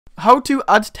how to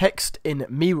add text in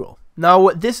Miro. Now,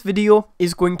 this video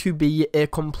is going to be a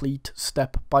complete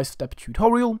step-by-step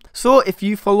tutorial, so if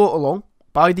you follow along,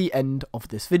 by the end of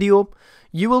this video,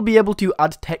 you will be able to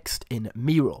add text in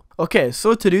Miro. Okay,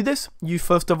 so to do this, you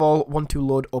first of all want to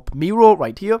load up Miro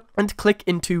right here and click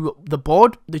into the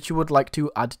board that you would like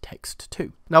to add text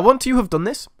to. Now, once you have done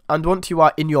this, and once you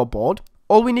are in your board,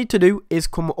 all we need to do is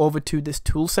come over to this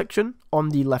tool section on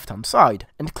the left hand side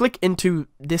and click into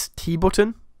this T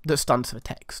button that stands for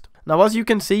text. Now, as you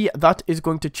can see, that is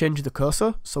going to change the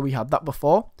cursor, so we had that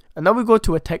before, and now we go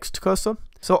to a text cursor.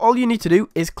 So all you need to do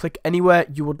is click anywhere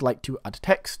you would like to add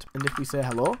text, and if we say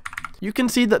hello, you can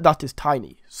see that that is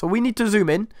tiny. So we need to zoom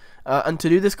in, and to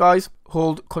do this, guys,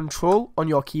 hold Control on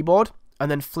your keyboard and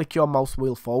then flick your mouse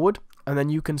wheel forward, and then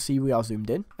you can see we are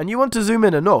zoomed in. And you want to zoom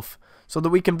in enough so that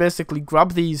we can basically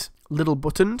grab these little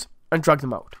buttons and drag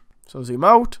them out. So zoom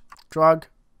out, drag,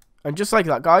 and just like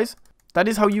that, guys, that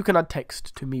is how you can add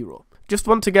text to Miro. Just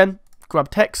once again,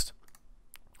 grab text,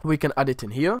 we can add it in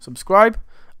here, subscribe,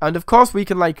 and of course we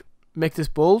can like make this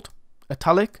bold,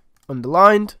 italic,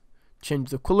 underlined, change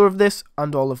the color of this,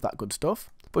 and all of that good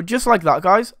stuff. But just like that,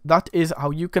 guys, that is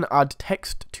how you can add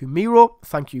text to Miro.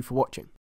 Thank you for watching.